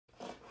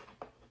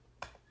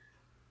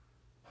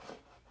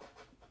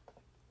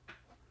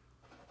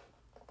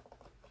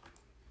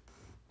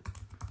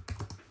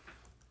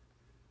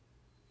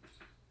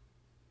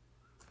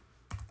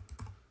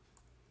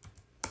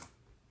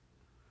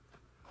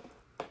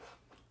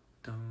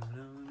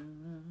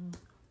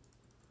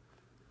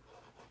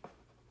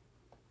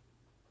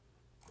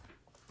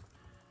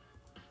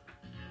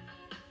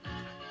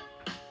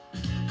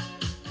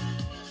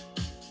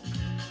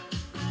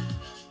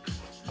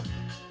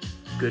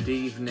Good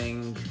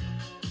evening,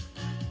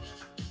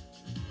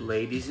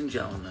 ladies and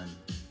gentlemen.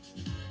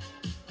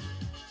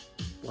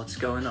 What's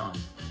going on?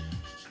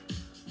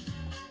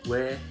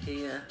 We're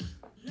here,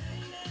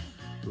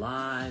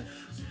 live.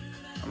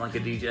 I'm like a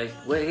DJ.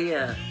 We're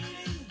here,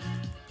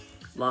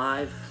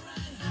 live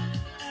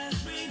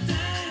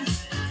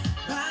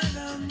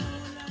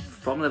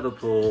from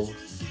Liverpool.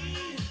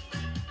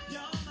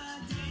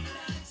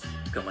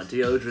 Got my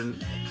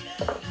deodorant,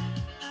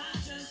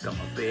 got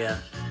my beer.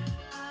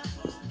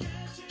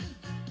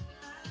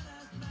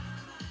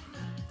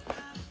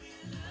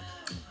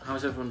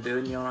 How's everyone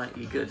doing? You alright?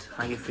 You good?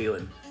 How you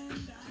feeling?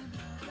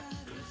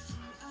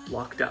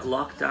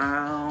 Lockdown's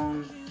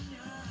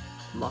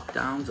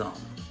on.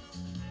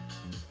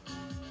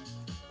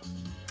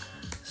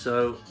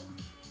 So,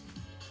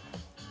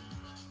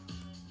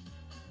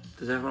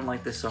 does everyone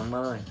like this song,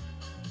 by the way?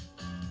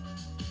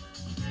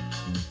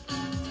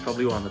 It's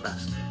probably one of the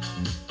best.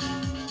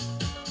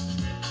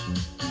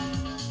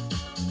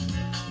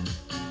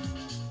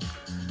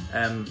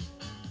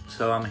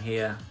 So I'm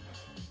here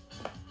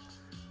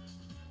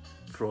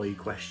for all your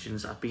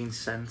questions. I've been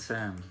sent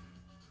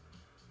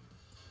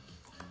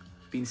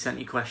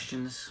you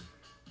questions.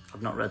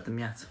 I've not read them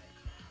yet,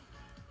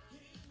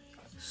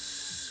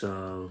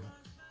 so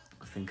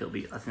I think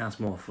that's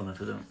more fun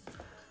if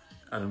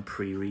I don't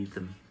pre-read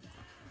them.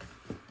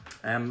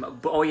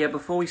 But oh yeah,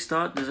 before we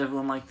start, does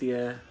everyone like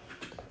the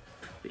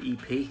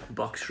EP,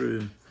 Box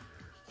Room,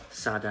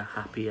 Sadder,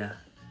 Happier?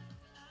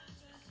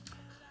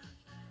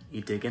 You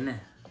digging it?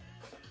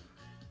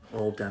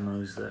 All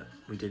demos that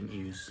we didn't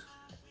use.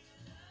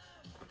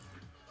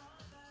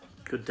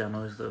 Good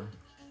demos though.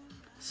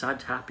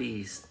 Sad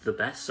Happy's the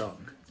best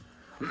song.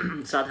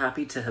 Sad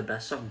Happy to her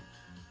best song.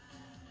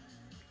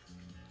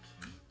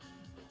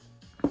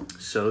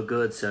 So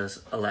good,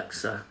 says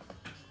Alexa.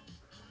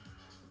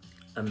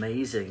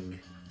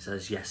 Amazing,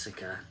 says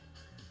Jessica.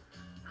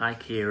 Hi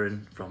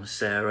Kieran from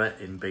Sarah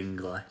in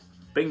Bingley.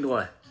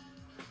 Bingley.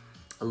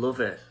 I love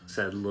it,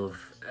 said Love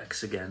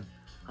X again.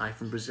 Hi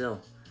from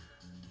Brazil.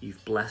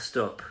 You've blessed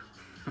up.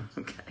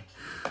 Okay.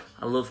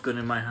 I love gun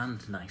in my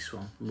hand. Nice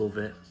one. Love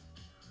it.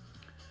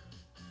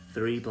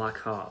 3 black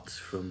hearts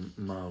from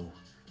Mo.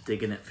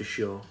 Digging it for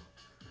sure.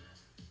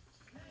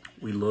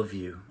 We love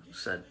you,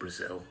 said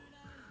Brazil.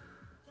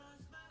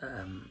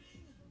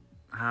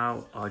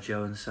 How are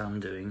Joe and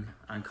Sam doing?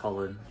 And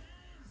Colin?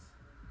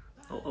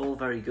 All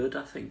very good,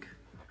 I think.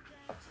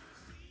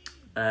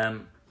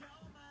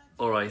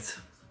 Alright.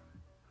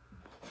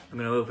 I'm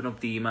going to open up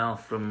the email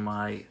from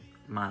my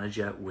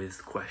manager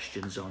with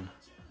questions on.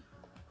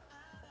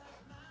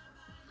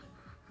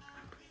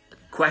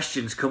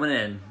 Questions coming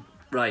in.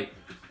 Right.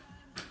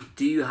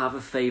 Do you have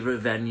a favourite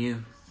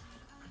venue?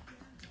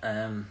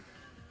 I'm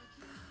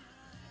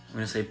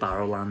going to say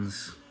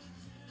Barrowlands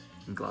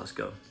in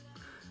Glasgow.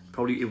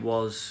 Probably it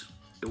was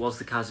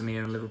the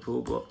Casimir in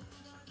Liverpool, but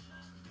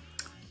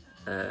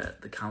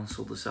the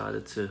council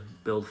decided to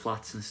build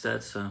flats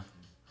instead, so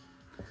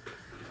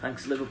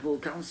thanks Liverpool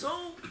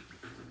Council.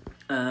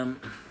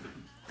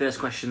 First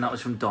question, that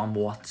was from Dom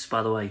Watts,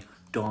 by the way.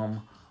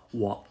 Dom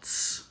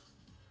Watts.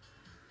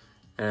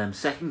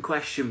 Second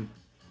question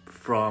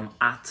from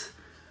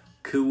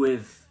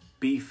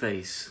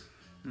 @Kuwith_Bface.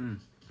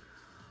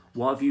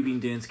 What have you been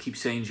doing to keep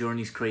sane during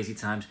these crazy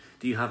times?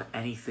 Do you have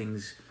any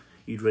things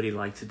you'd really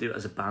like to do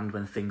as a band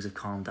when things have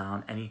calmed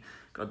down?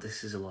 God,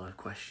 this is a lot of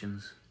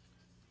questions.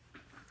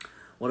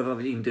 What have I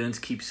been doing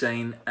to keep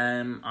sane?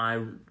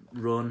 I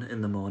run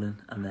in the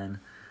morning and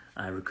then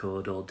I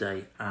record all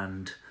day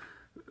and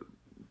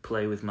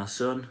play with my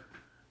son,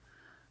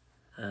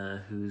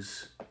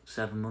 who's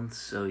 7 months,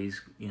 so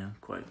he's a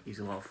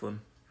lot of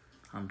fun,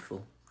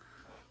 handful.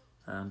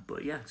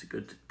 But yeah, it's a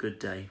good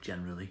day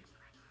generally.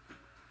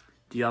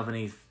 Do you have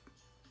any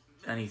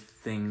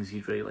things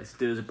you'd really like to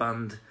do as a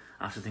band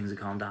after things have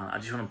calmed down? I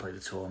just want to play the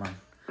tour, man.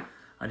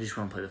 I just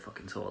want to play the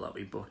fucking tour that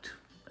we booked.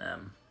 I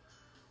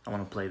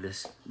want to play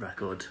this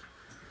record.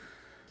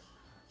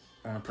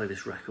 I want to play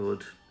this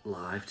record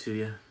live to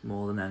you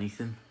more than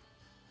anything.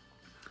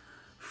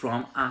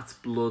 From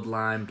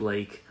 @Bloodline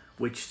Blake,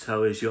 which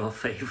toe is your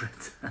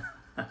favourite?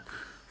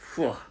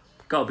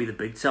 Gotta be the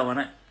big toe,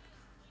 innit?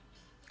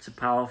 It's a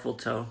powerful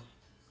toe.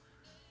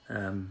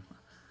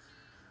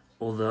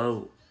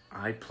 Although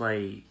I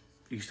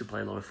used to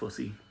play a lot of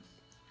footy,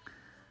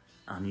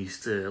 and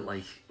used to,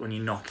 like, when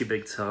you knock your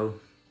big toe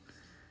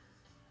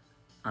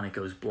and it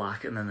goes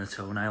black and then the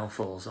toenail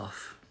falls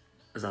off.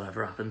 Has that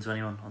ever happened to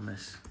anyone on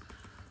this?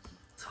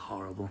 It's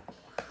horrible.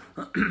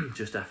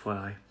 Just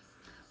FYI.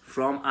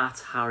 From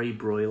 @Harry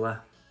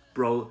Broiler.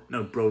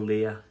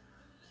 Brolia.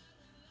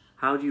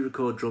 How do you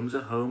record drums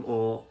at home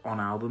or on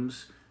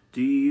albums?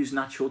 Do you use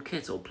natural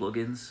kit or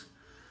plugins?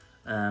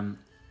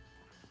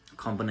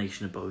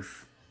 Combination of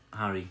both,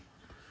 Harry.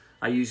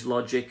 I use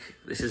Logic.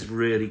 This is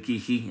really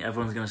geeky.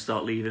 Everyone's going to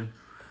start leaving.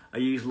 I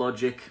use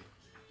Logic.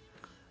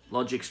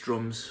 Logic's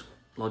drums.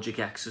 Logic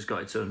X has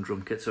got its own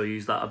drum kit, so I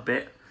use that a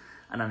bit.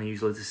 And then I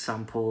use loads of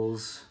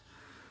samples.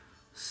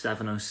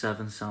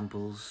 707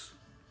 samples.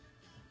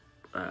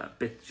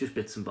 Just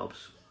bits and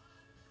bobs.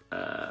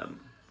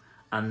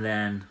 And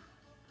then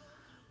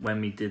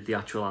when we did the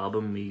actual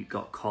album, we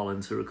got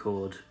Colin to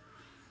record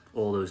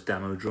all those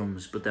demo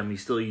drums, but then we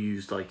still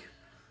used like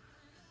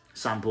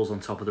samples on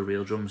top of the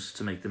real drums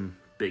to make them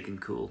big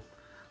and cool.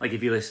 Like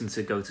if you listen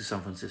to Move to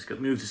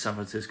San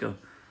Francisco,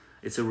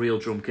 it's a real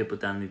drum kit,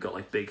 but then they've got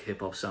like big hip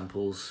hop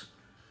samples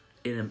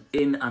in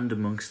and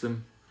amongst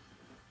them.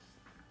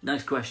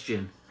 Next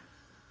question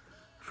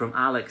from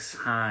Alex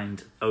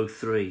Hind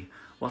 03.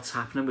 What's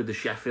happening with the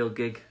Sheffield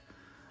gig?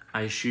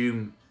 I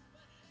assume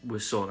we're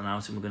sorting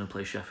out and we're going to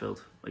play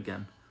Sheffield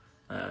again.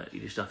 You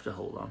just have to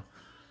hold on.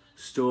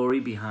 Story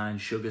behind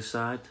Sugar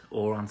Side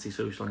or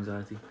Antisocial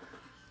Anxiety?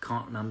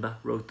 Can't remember.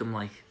 Wrote them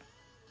like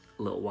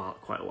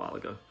quite a while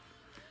ago.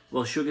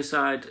 Well, Sugar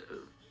Side.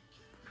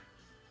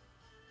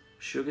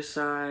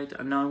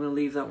 I know I'm going to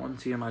leave that one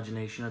to your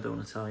imagination. I don't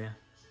want to tell you.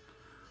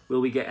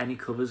 Will we get any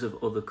covers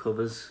of other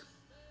covers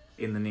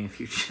in the near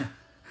future?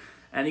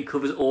 Any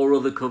covers or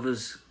other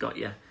covers? Got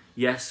ya.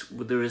 Yes,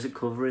 there is a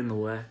cover in the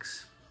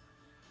works.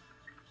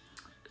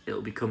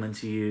 It'll be coming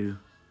to you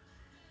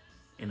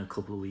in a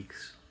couple of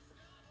weeks.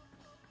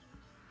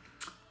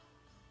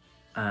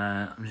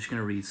 I'm just going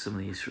to read some of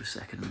these for a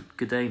second.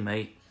 Good day,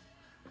 mate.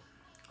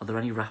 Are there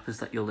any rappers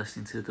that you're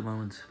listening to at the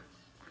moment?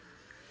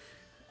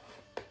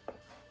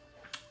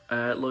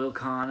 Loyal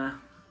Kana.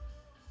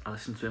 I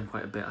listen to him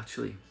quite a bit,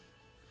 actually.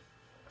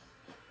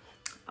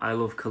 I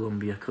love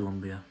Columbia.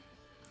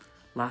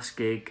 Last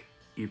gig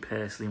you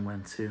personally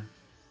went to?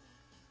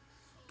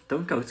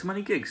 Don't go to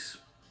many gigs.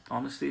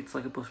 Honestly, it's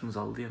like a busman's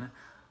holiday, innit?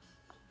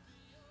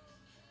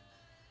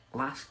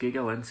 Last gig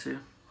I went to?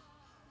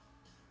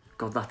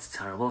 God, that's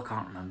terrible, I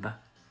can't remember.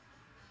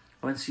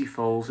 I went to see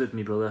Foles with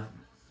my brother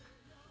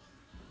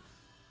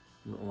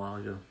a little while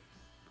ago.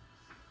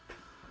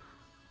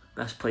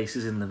 Best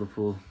places in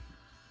Liverpool.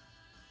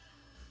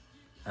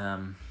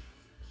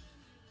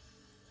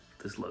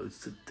 There's loads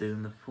to do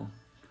in Liverpool.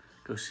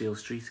 Go Seal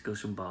Street, go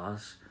some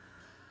bars.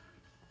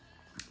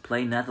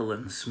 Play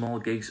Netherlands. Small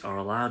gigs are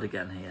allowed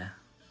again here.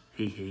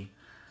 Hee hee.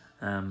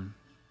 I'm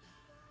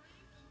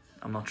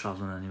not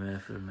travelling anywhere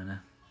for a minute.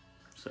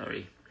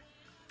 Sorry.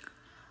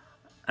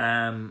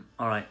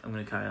 Alright, I'm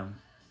going to carry on.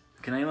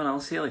 Can anyone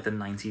else hear like the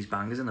 90s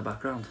bangers in the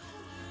background?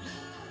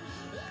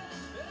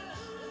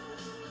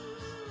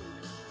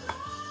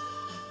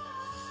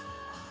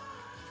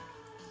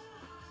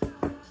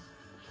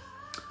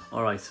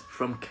 Alright,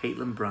 from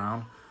Caitlin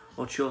Brown.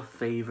 What's your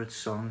favourite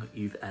song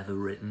you've ever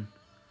written?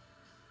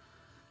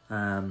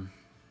 I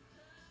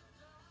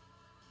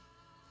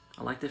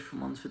like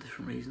different ones for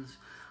different reasons.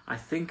 I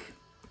think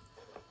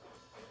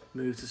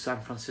Move to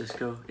San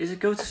Francisco. Is it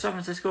Go to San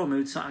Francisco or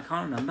Move to San... I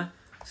can't remember.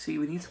 See,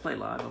 we need to play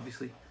live,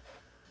 obviously.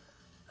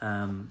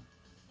 San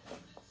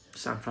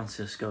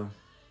Francisco.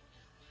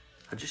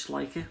 I just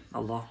like it a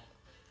lot.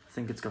 I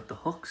think it's got the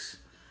hooks.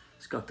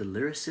 It's got the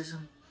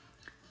lyricism.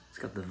 It's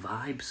got the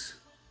vibes.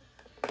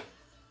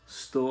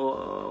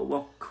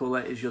 What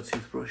colour is your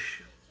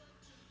toothbrush?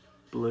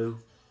 Blue.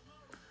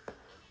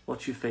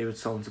 What's your favourite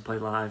song to play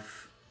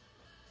live?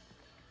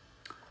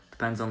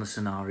 Depends on the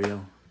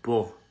scenario.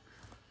 But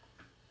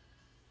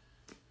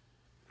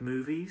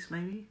movies,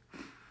 maybe?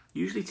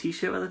 Usually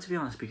t-shirt weather, to be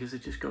honest, because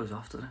it just goes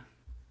off, doesn't it?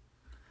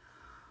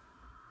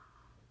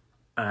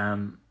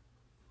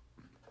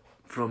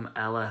 From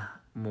Ella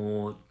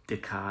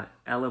Mordecai.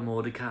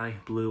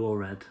 Blue or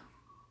red?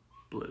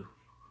 Blue.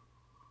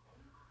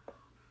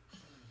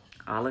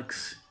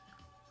 Alex,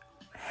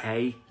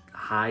 hi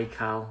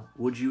Cal,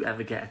 would you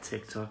ever get a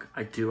TikTok?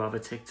 I do have a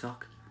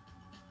TikTok.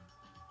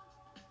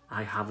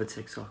 I have a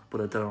TikTok, but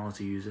I don't know how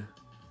to use it.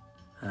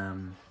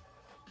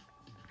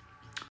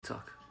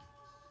 TikTok.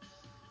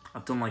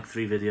 I've done like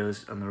 3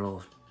 videos and they're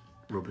all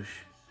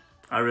rubbish.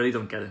 I really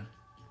don't get it.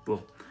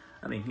 But,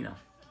 I mean, you know.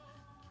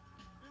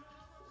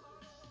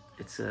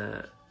 It's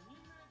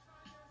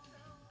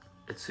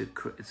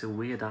a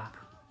weird app,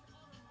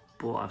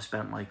 but I've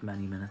spent like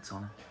many minutes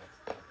on it.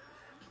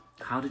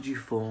 How did you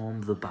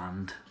form the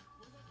band?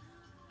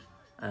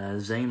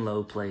 Zane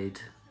Lowe played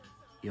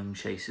Young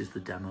Chasers, the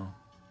demo.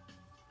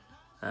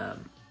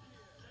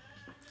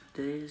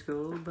 Days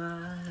go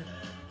by.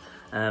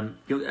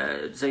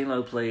 Zane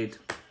Lowe played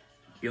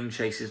Young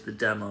Chasers, the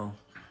demo,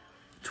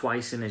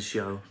 twice in his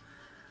show.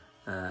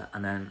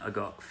 And then I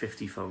got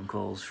 50 phone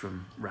calls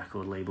from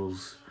record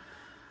labels.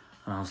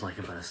 And I was like,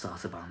 I better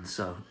start a band.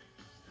 So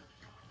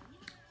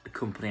the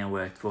company I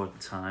worked for at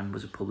the time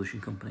was a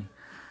publishing company.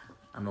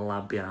 And the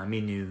lad behind me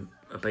knew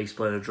a bass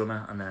player and a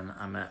drummer, and then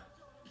I met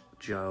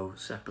Joe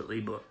separately,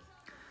 but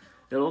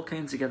it all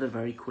came together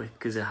very quick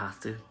because it had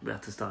to. We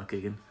had to start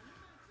gigging.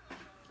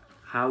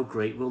 How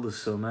great will the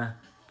summer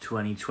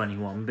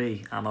 2021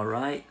 be? Am I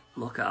right?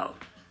 Look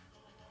out.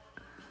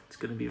 It's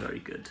going to be very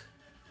good.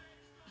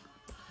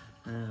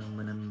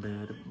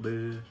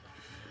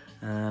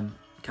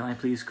 Can I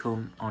please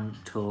come on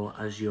tour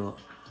as your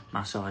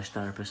massage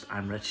therapist?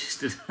 I'm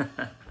registered.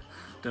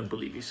 Don't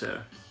believe you,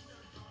 sir.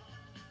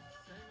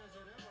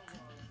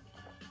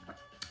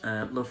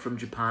 Love from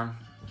Japan.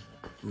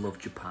 Love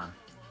Japan.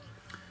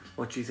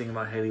 What do you think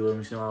about Hayley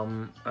Williams' new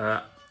album?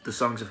 the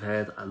songs I've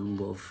heard, I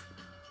love.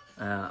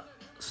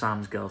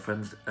 Sam's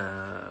girlfriend,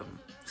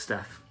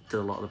 Steph, did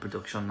a lot of the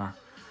production on that.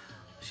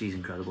 She's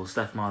incredible.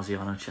 Steph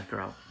Marziano, check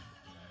her out.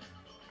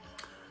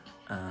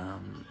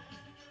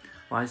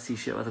 Why is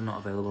T-shirt weather not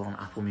available on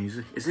Apple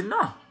Music? Is it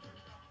not?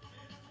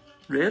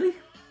 Really?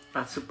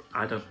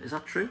 Is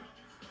that true?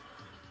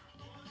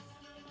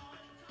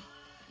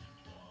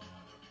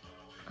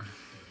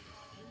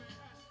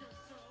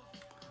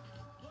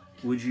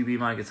 Would you be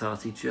my guitar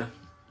teacher?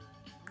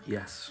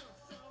 Yes.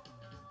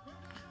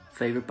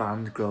 Favourite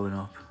band growing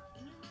up?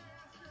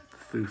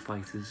 Foo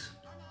Fighters.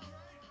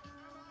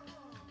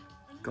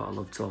 Gotta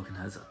love Talking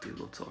Heads. I do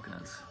love Talking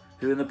Heads.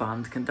 Who in the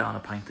band can down a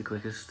pint the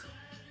quickest?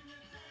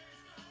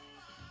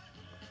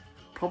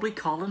 Probably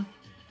Colin.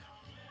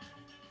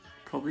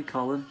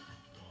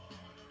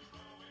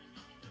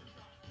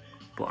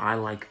 But I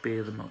like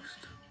beer the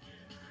most.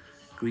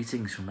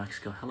 Greetings from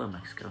Mexico. Hello,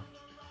 Mexico.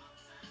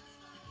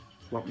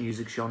 What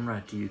music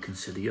genre do you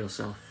consider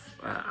yourself?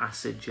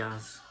 Acid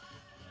jazz.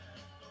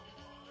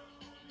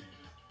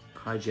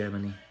 Hi,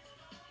 Germany.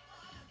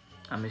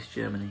 I miss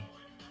Germany.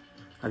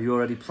 Have you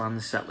already planned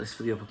the set list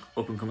for the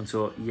up and coming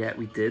tour? Yeah,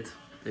 we did.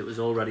 It was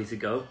all ready to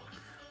go.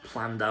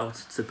 Planned out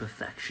to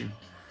perfection.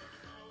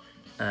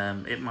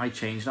 It might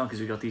change now because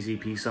we got these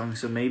EP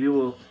songs. So maybe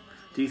we'll...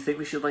 Do you think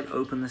we should like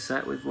open the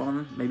set with one of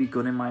them? Maybe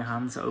Gun in My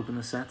Hand to open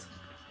the set?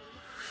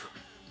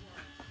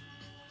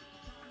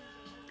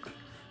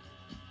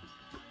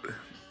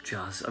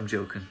 Jazz. I'm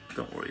joking.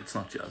 Don't worry, it's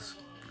not jazz.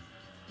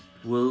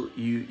 Will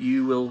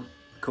you will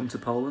come to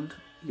Poland?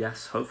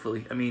 Yes,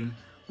 hopefully. I mean,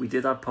 we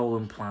did have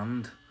Poland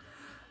planned,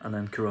 and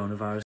then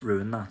coronavirus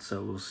ruined that,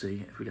 so we'll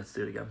see if we get to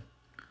do it again.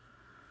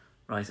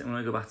 Right, I'm going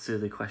to go back to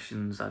the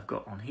questions I've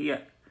got on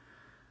here.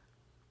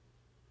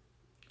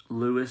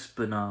 Lewis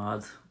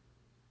Bernard,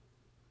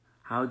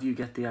 how do you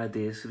get the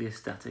ideas for the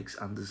aesthetics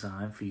and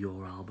design for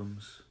your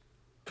albums?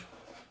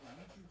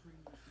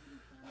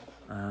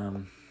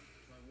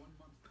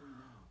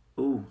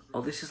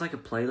 This is like a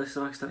playlist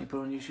I've accidentally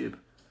put on YouTube.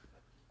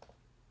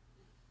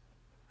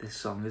 This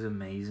song is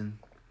amazing.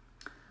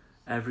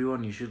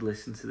 Everyone, you should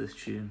listen to this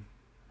tune.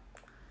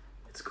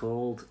 It's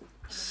called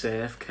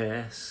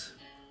Circa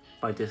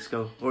by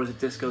Disco. Or is it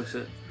Disco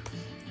Circa?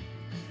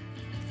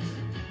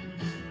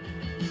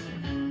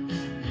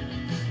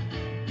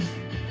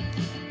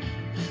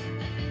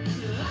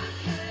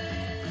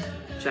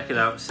 Check it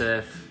out,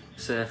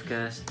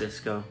 Circa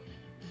Disco.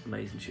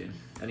 Amazing tune.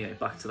 Anyway,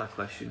 back to that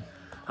question.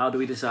 How do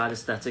we decide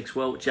aesthetics?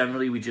 Well,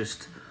 generally we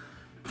just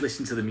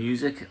listen to the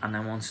music, and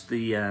then once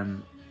the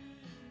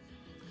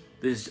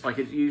there's like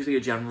usually a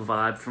general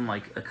vibe from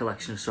like a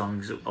collection of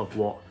songs of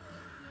what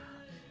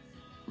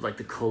like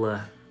the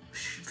colour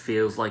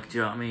feels like. Do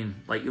you know what I mean?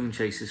 Like Young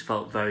Chasers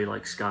felt very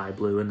like sky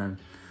blue, and then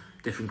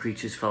Different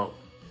Creatures felt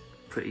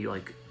pretty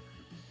like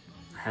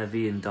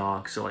heavy and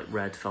dark. So like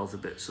Red felt a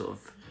bit sort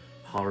of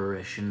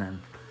horror-ish, and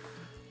then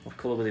what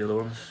colour were the other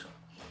ones?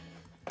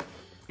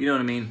 You know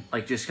what I mean?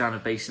 Like just kind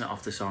of basing it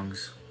off the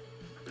songs.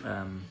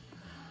 And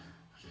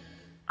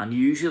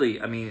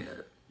usually, I mean,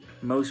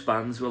 most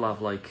bands will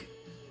have like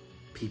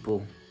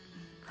people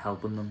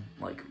helping them,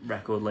 like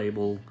record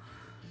label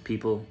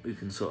people who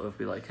can sort of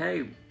be like,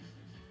 hey,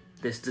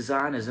 this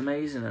design is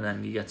amazing, and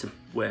then you get to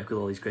work with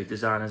all these great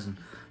designers and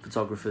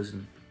photographers,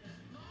 and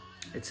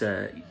it's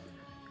very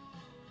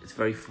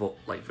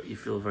like you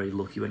feel very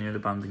lucky when you're in a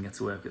band and get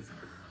to work with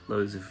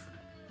loads of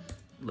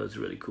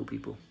really cool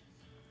people.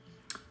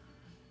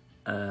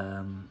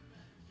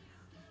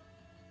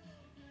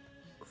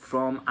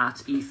 From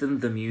 @Ethan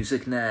the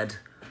Music Nerd,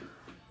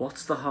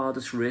 what's the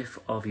hardest riff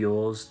of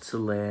yours to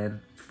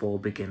learn for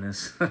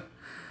beginners?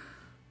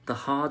 The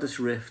hardest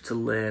riff to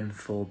learn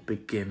for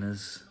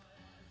beginners.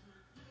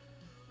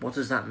 What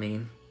does that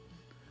mean?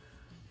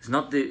 It's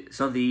not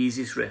the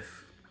easiest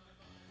riff.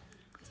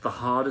 It's the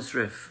hardest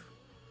riff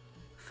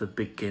for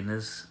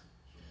beginners.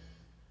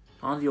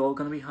 Aren't they all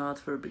going to be hard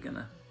for a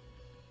beginner?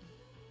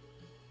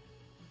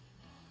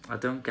 I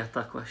don't get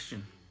that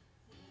question.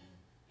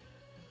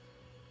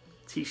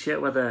 T-shirt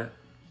weather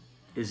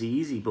is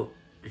easy, but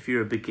if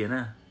you're a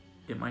beginner,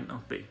 it might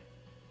not be.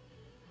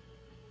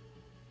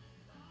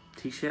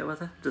 T-shirt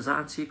weather? Does that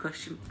answer your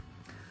question?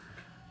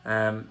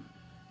 Very,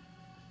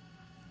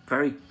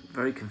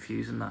 very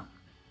confusing that.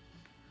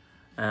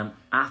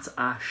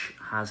 @Ash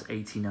has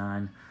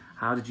 89.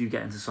 How did you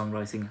get into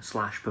songwriting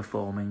 /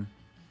 performing?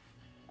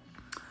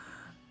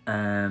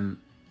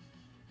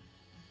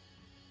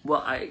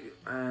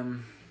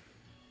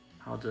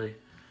 How do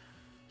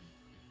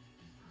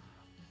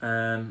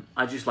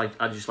I just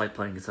like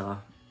playing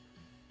guitar,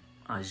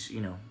 as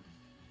you know,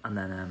 and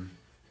then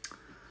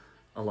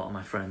a lot of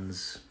my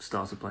friends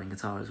started playing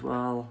guitar as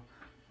well.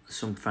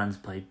 Some friends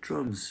played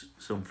drums,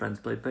 some friends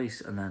played bass,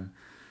 and then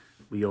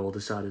we all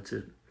decided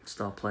to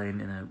start playing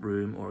in a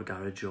room or a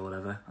garage or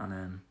whatever,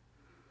 and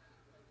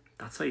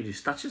that's how you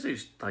start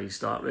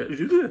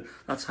really.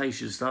 That's how you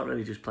should start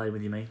really, just playing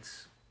with your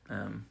mates,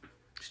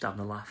 just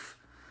having a laugh.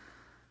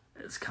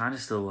 It's kind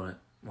of still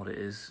what it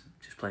is,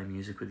 just playing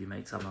music with your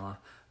mates, having a laugh.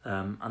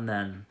 And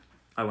then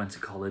I went to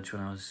college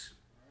when I was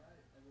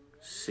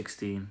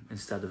 16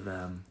 instead of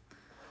going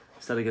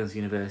to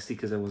university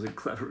because I wasn't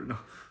clever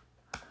enough.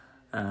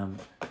 And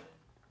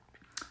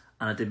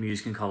I did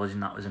music in college,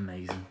 and that was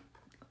amazing.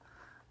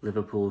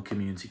 Liverpool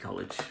Community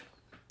College,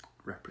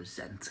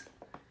 represent.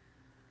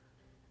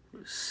 It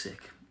was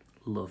sick,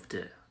 loved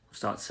it. I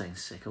started saying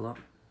sick a lot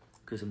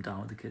because I'm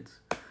down with the kids.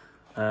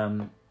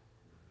 And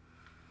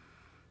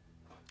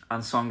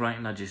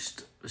songwriting,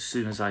 as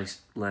soon as I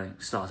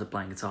started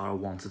playing guitar, I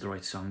wanted to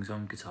write songs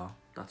on guitar.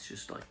 That's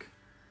just like,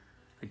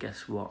 I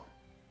guess what,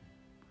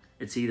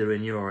 it's either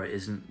in you or it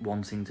isn't,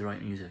 wanting to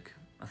write music,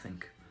 I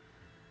think.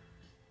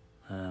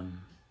 A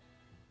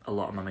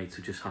lot of my mates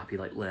were just happy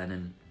like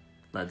learning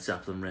Led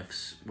Zeppelin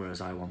riffs, whereas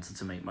I wanted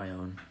to make my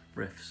own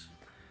riffs.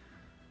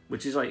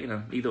 Which is like,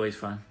 either way is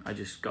fine. I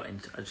just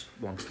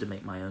wanted to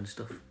make my own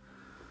stuff.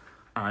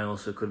 I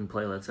also couldn't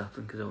play Led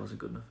Zeppelin because I wasn't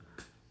good enough.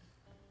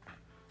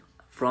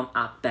 From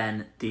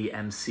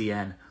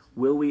 @BenDMCN,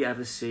 will we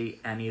ever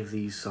see any of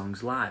these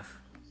songs live?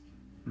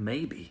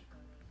 Maybe.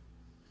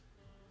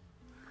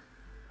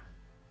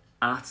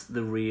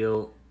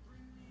 @TheReal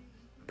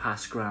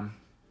Passgram,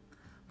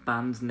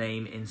 band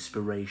name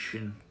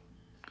inspiration.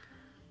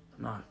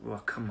 No, well,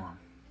 come on.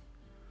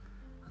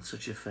 That's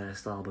such a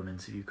first album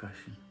interview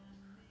question.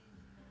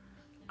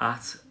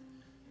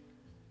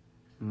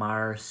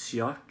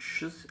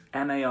 @Marciochs,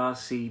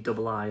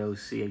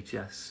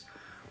 MARCIIOCHS.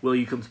 Will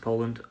you come to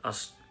Poland?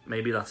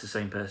 Maybe that's the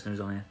same person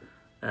who's on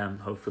here.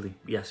 Hopefully.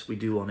 Yes, we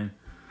do want to.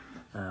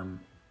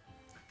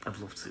 I'd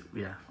love to.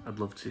 Yeah, I'd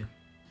love to.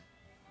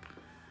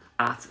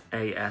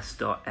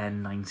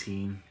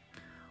 @AS.N19.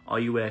 Are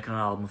you working on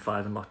album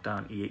 5 in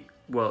lockdown?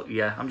 Well,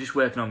 yeah, I'm just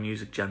working on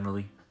music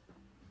generally.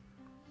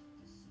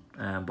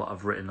 But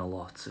I've written a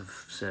lot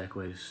of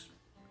circa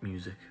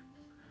music.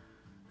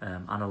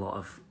 And a lot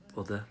of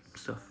other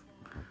stuff.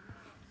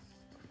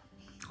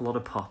 A lot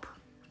of pop.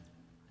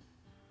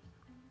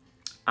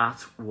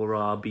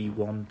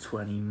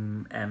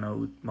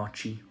 @Warabi120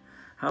 Mochi.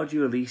 How do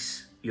you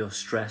release your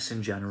stress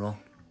in general?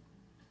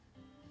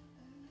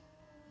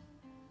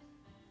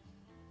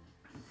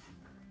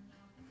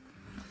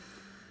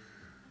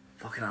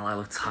 Fucking hell, I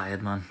look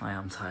tired, man. I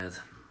am tired.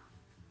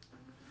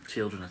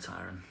 Children are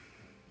tiring.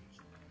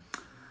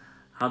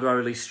 How do I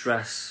release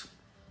stress?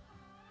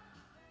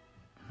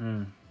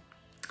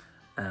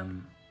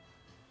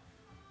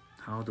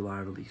 How do I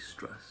release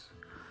stress?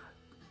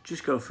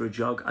 Just go for a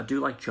jog. I do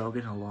like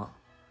jogging a lot.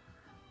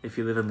 If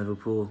you live in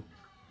Liverpool,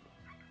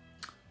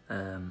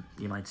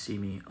 you might see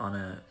me on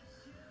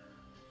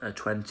a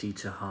 20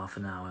 to half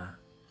an hour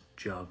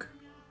jog.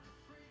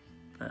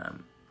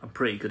 I'm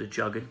pretty good at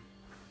jogging.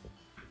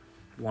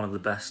 One of the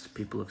best,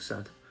 people have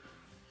said.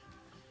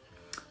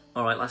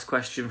 All right, last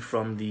question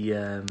from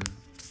the,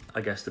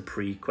 I guess the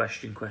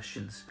pre-question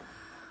questions.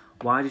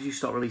 Why did you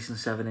stop releasing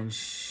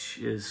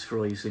 7-inches for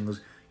all your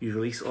singles? You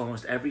released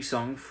almost every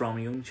song from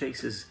Young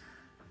Chasers,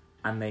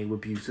 and they were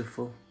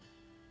beautiful.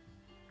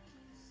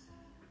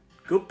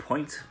 Good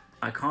point.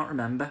 I can't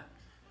remember.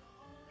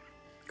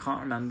 I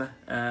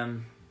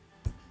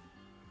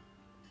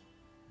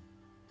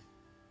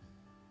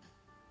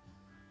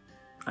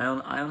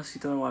honestly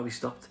don't know why we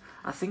stopped.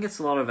 I think it's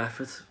a lot of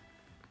effort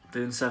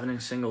doing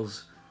 7-inch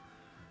singles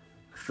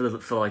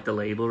for like the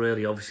label,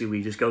 really. Obviously,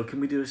 we just go, can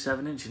we do a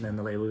 7-inch? And then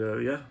the label go,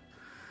 yeah.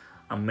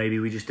 And maybe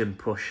we just didn't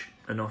push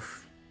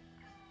enough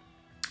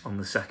on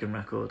the second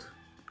record.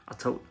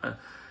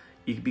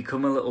 You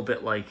become a little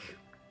bit like,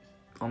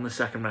 on the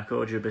second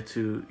record, you're a bit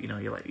too,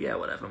 you're like, yeah,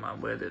 whatever, man,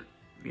 we're the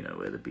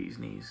bee's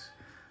knees.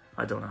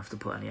 I don't have to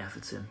put any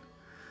efforts in.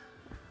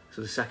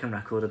 So the second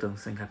record, I don't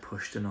think I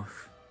pushed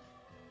enough.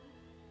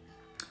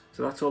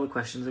 So that's all the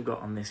questions I've got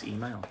on this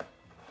email.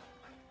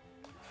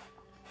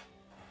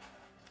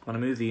 When I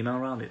move the email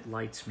around, it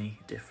lights me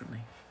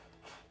differently.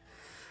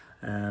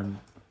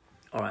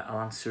 Alright, I'll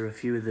answer a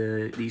few of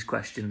these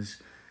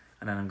questions,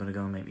 and then I'm going to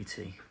go and make me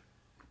tea,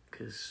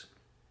 because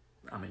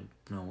I'm a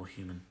normal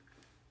human.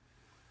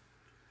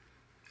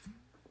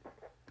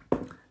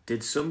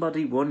 Did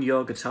somebody won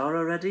your guitar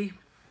already?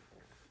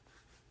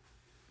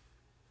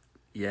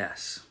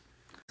 Yes.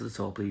 To the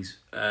top, please.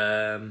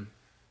 Are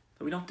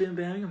we not doing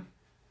Birmingham?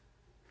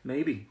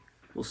 Maybe.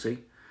 We'll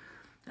see.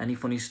 Any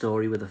funny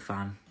story with a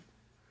fan?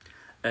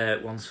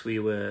 Once we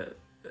were...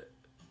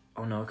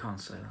 Oh no, I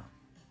can't say that.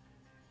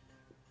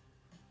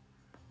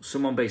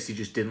 Someone basically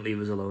just didn't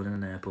leave us alone in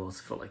an airport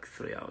for like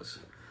 3 hours.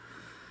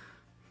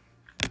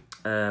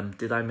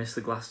 Did I miss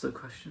the Glasgow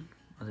question?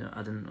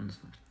 I didn't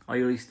understand. Are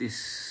you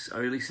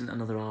releasing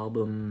another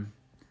album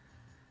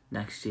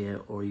next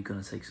year, or are you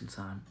going to take some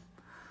time?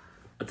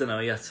 I don't know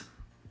yet.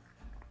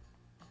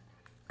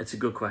 It's a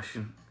good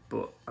question,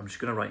 but I'm just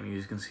going to write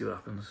music and see what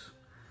happens.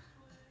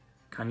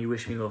 Can you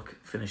wish me luck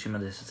finishing my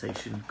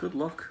dissertation? Good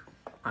luck,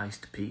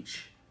 Iced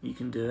Peach. You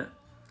can do it.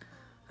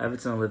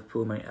 Everton and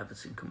Liverpool, mate.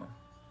 Everton, come on.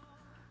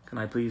 Can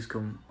I please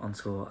come on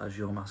tour as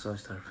your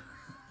massage therapist?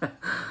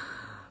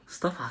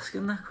 Stop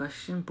asking that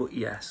question, but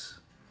yes.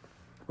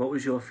 What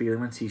was your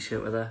feeling when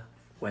T-shirt weather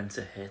went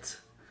to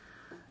hit?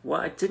 Well,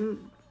 I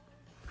didn't...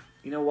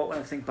 You know what, when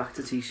I think back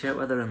to T-shirt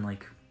weather and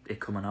like it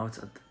coming out,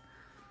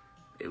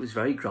 it was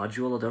very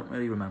gradual. I don't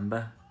really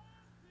remember.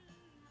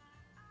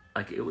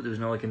 Like, there was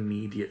no, like,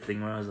 immediate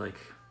thing where I was like,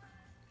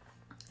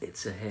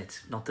 it's a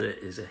hit. Not that it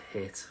is a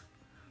hit,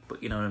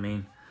 but you know what I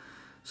mean?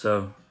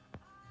 So,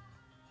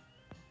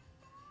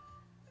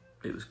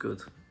 it was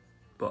good.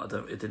 But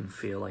it didn't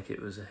feel like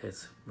it was a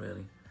hit,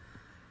 really.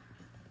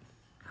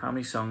 How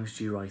many songs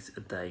do you write a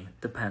day?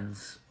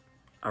 Depends.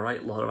 I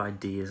write a lot of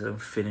ideas. I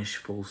don't finish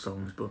full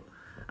songs, but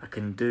I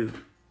can do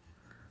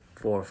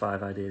 4 or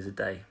 5 ideas a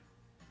day.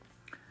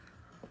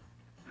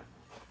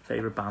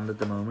 Favourite band at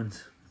the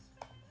moment?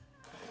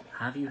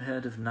 Have you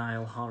heard of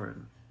Niall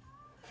Horan?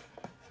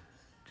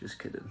 Just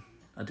kidding.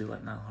 I do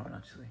like Niall Horan,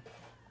 actually.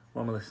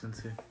 What am I listening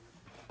to?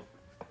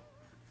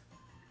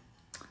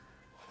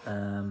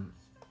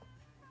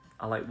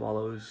 I like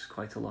Wallows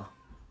quite a lot.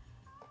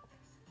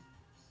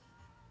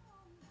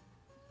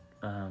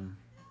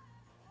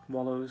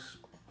 Wallows.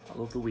 I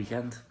love The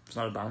Weeknd. It's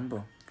not a band,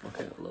 but fuck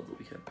it, I love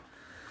The Weeknd.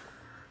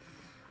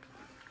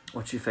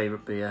 What's your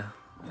favourite beer?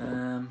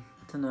 I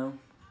don't know.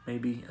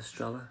 Maybe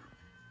Estrella.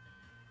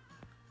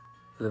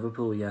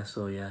 Liverpool, yes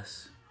or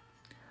yes?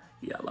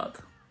 Yeah, lad.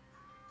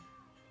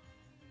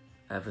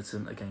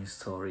 Everton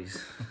against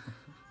Tories.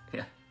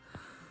 Yeah.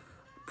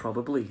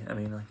 Probably. I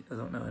mean, like, I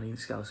don't know any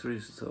Scouser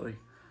who's a Tory.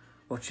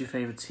 What's your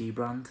favourite tea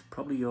brand?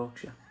 Probably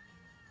Yorkshire.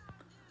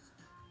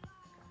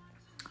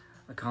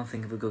 I can't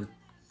think of a good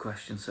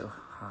question, so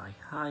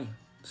hi,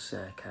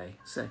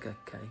 circa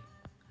K.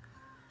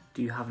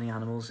 Do you have any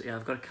animals? Yeah,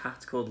 I've got a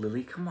cat called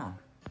Lily. Come on,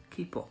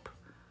 keep up.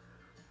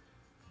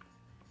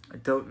 I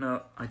don't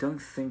know. I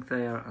don't think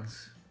they are.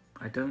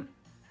 I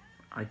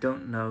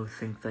don't know.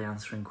 Think they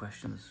answering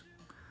questions.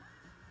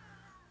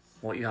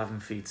 What you having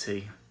for your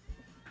tea?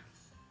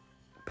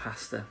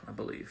 Pasta, I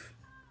believe.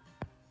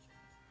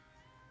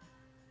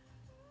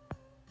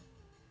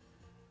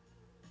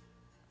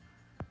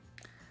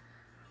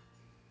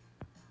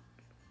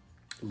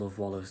 Love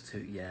Wallows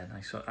too. Yeah,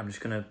 nice one. I'm just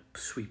going to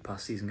sweep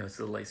past these and go to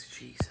the latest.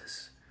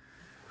 Jesus.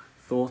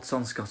 Thoughts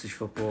on Scottish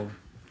football?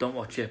 Don't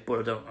watch it,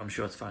 but I'm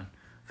sure it's fine.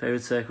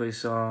 Favourite takeaway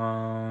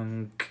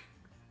song?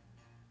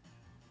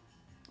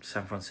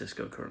 San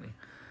Francisco currently.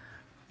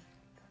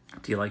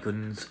 Do you like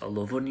onions? I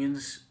love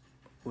onions.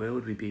 Where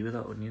would we be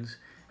without onions?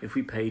 If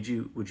we paid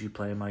you, would you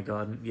play in my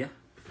garden? Yeah,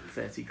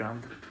 30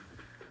 grand.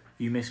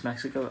 You miss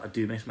Mexico? I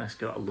do miss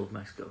Mexico. I love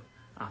Mexico.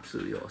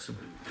 Absolutely awesome.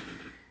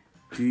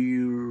 Do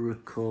you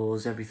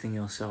record everything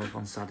yourself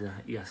on Saturday?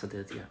 Yes, I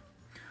did, yeah.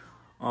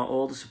 Are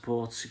all the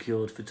supports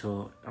secured for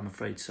tour? I'm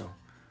afraid so.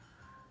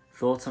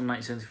 Thoughts on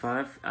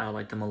 1975? I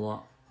like them a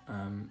lot.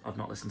 I've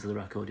not listened to the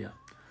record yet.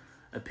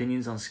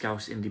 Opinions on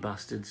Scouse Indie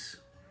Bastards?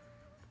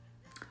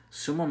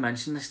 Someone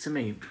mentioned this to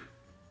me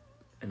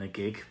in a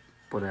gig,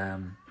 but I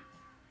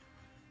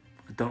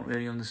don't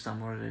really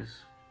understand what it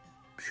is.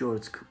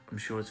 I'm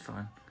sure it's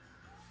fine.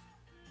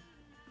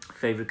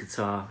 Favourite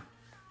guitar?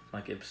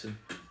 My Gibson,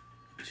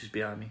 which is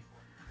behind me.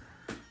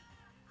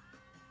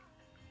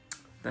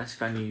 Best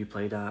venue you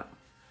played at?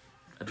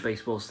 A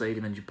baseball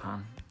stadium in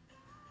Japan.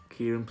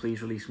 Kieran,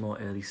 please release more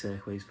early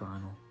Cirquays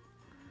vinyl.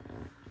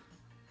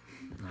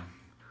 No.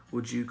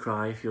 Would you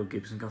cry if your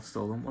Gibson got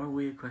stolen? What a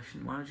weird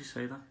question. Why would you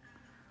say that?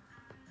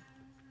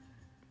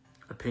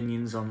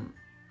 Opinions on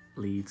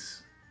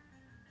Leeds.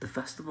 The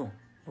festival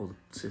or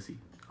the city?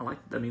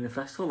 The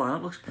festival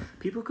lineup looks...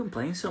 People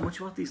complain so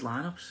much about these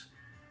lineups.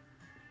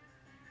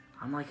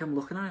 I'm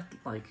looking at it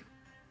like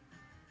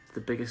the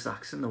biggest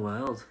acts in the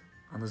world,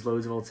 and there's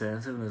loads of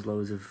alternative and there's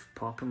loads of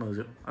pop and loads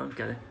of... I don't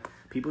get it.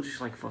 People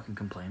just like fucking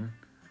complaining.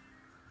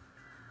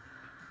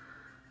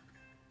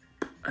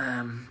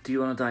 Do you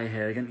want to dye your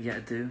hair again? Yeah, I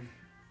do.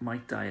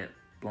 Might dye it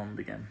blonde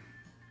again,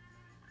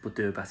 but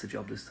do a better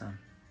job this time.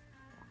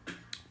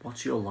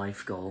 What's your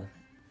life goal?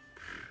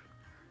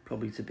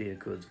 Probably to be a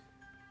good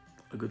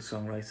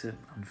songwriter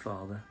and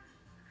father.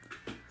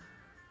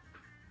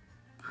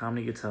 How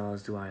many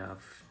guitars do I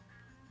have?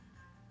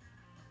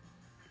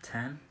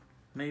 10,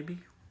 maybe?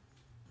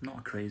 Not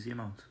a crazy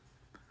amount.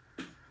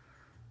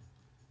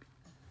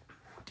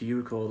 Do you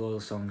record all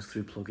the songs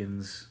through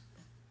plugins?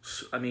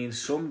 I mean,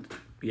 some,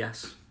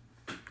 yes.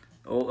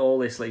 All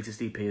this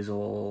latest EP is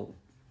all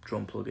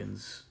drum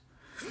plugins.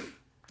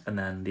 And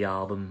then the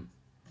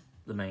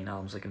main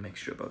album's like a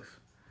mixture of both.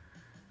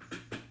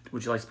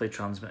 Would you like to play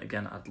Transmit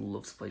again? I'd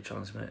love to play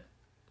Transmit.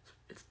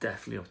 It's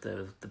definitely up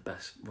there with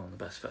one of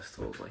the best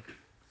festivals. Like,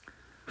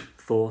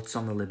 thoughts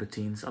on the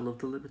Libertines? I love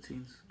the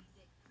Libertines.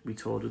 We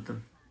toured with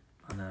them,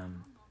 and they're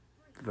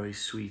very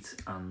sweet,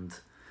 and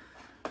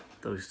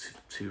those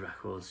two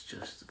records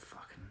just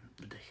fucking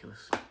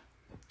ridiculous.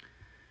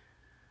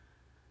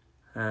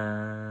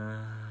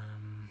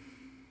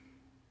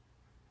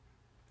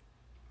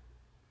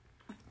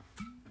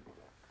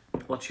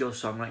 What's your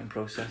songwriting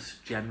process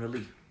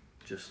generally?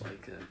 Just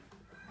like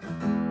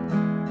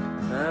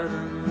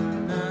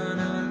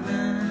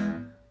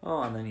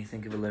oh, and then you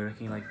think of a lyric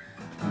and you're like,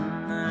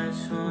 I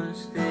just wanna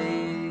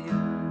stay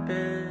in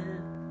bed.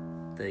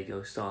 There you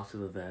go, start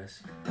of a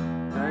verse.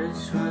 I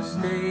just wanna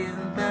stay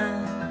in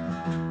bed.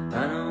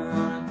 I don't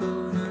wanna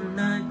go the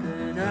night,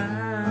 but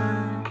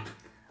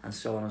and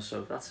so on and so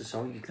forth. That's a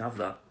song, you can have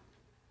that.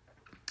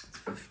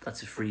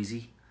 That's a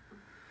freezy.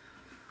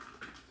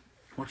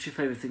 What's your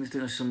favourite thing to do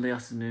on a Sunday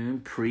afternoon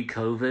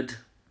pre-COVID?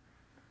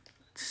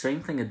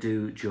 Same thing I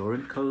do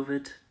during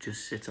COVID.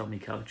 Just sit on my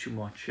couch and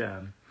watch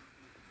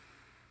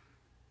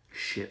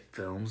shit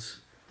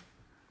films.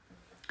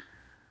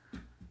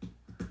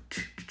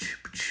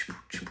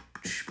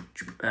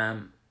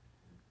 I'm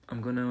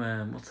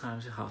gonna. What time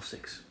is it?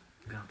 6:30.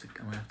 I'm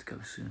gonna have to go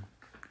soon.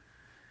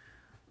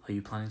 Are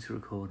you planning to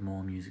record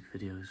more music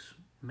videos?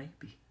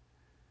 Maybe.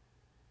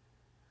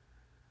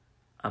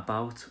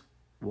 About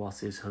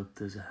what is Hope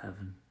There's a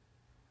Heaven?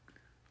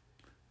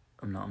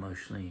 I'm not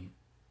emotionally.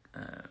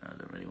 I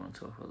don't really want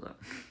to talk about that.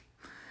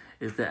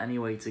 Is there any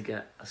way to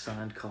get a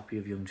signed copy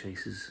of Young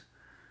Chasers?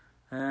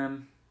 Or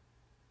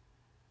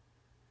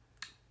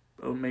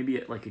maybe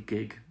at like a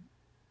gig.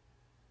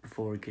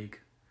 Before a gig.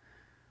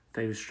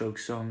 Favourite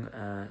Strokes song?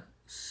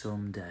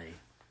 Someday.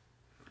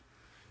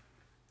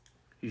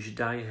 You should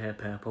dye your hair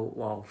purple.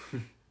 Lol.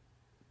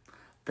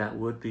 That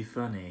would be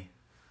funny.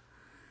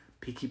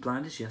 Peaky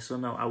Blinders, yes or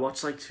no? I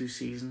watched like 2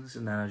 seasons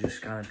and then I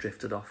just kind of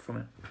drifted off from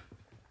it.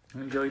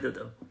 I enjoyed it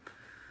though.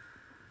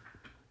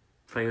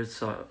 Favourite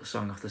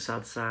song off the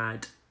sad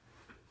side?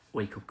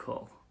 Wake Up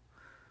Call.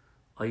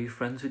 Are you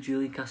friends with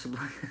Julian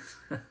Casablancas?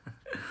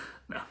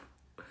 No.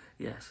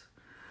 Yes.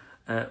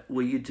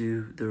 Will you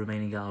do the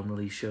remaining album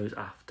release shows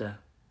after?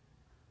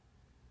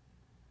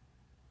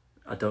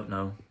 I don't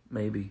know.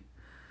 Maybe.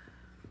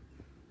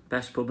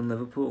 Best pub in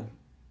Liverpool?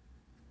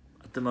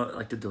 At the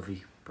like the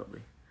Dovey,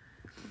 probably.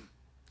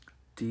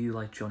 Do you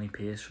like Johnny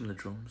Pierce from The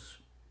Drums?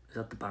 Is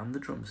that the band The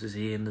Drums? Is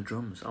he in The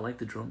Drums? I like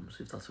The Drums,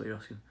 if that's what you're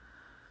asking.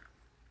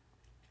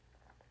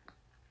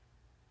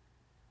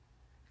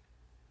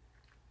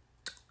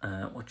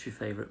 What's your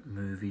favourite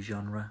movie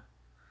genre?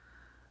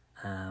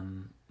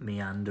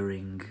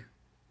 Meandering.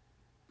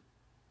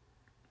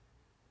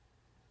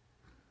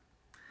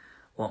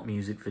 What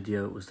music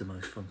video was the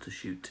most fun to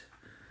shoot?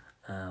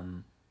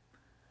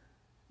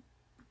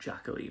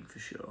 Jacqueline for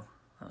sure.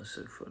 That was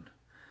so fun.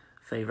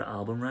 Favourite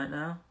album right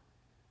now?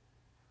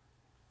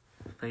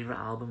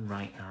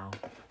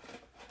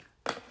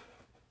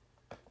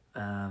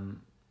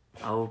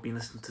 I've been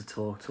listening to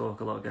Talk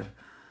a lot again.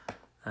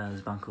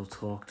 There's a band called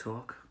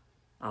Talk.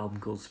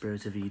 Album called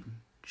Spirit of Eden.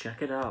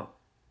 Check it out,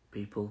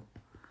 people.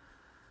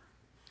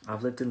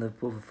 I've lived in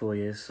Liverpool for 4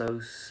 years.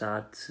 So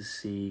sad to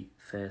see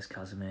first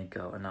Casimir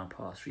go and now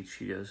Parr Street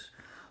Studios.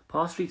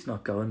 Parr Street's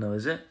not going though,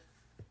 is it?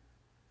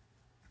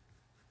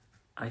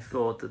 I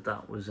thought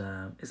that was...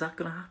 is that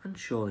going to happen?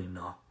 Surely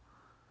not.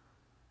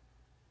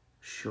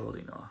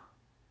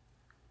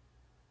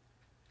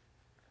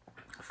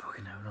 I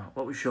fucking know not.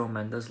 What was Shawn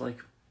Mendes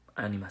like?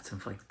 I only met him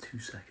for like 2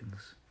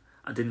 seconds.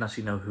 I didn't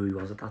actually know who he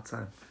was at that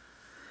time.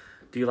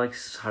 Do you like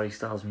Harry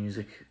Styles'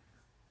 music?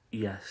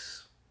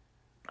 Yes.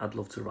 I'd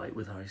love to write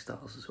with Harry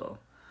Styles as well.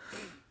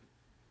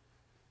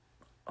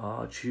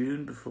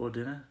 Tune before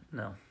dinner?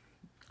 No.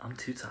 I'm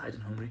too tired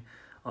and hungry.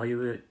 Are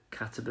you a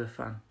Catterby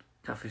fan?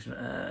 Catfish?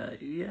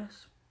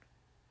 Yes.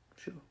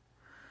 Sure.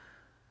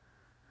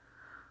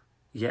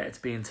 Yeah, it's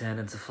being turned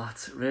into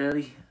flats.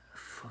 Really?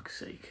 Fuck's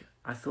sake.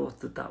 I thought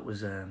that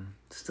was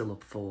still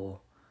up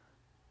for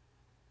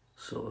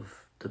sort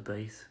of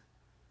debate.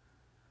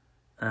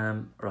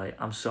 Right,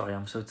 I'm sorry,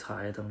 I'm so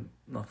tired. I'm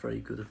not very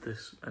good at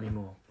this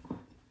anymore.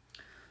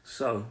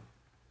 So,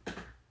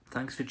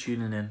 thanks for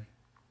tuning in.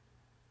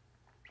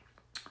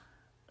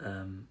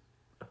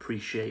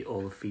 Appreciate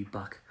all the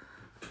feedback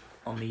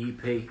on the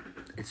EP.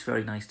 It's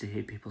very nice to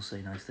hear people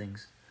say nice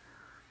things.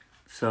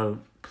 So,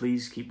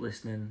 please keep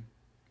listening.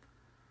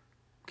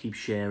 Keep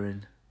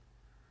sharing.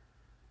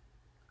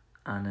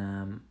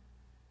 And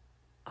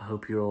I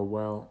hope you're all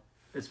well.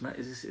 It's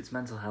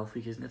Mental Health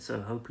Week, isn't it? So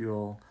I hope you're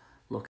all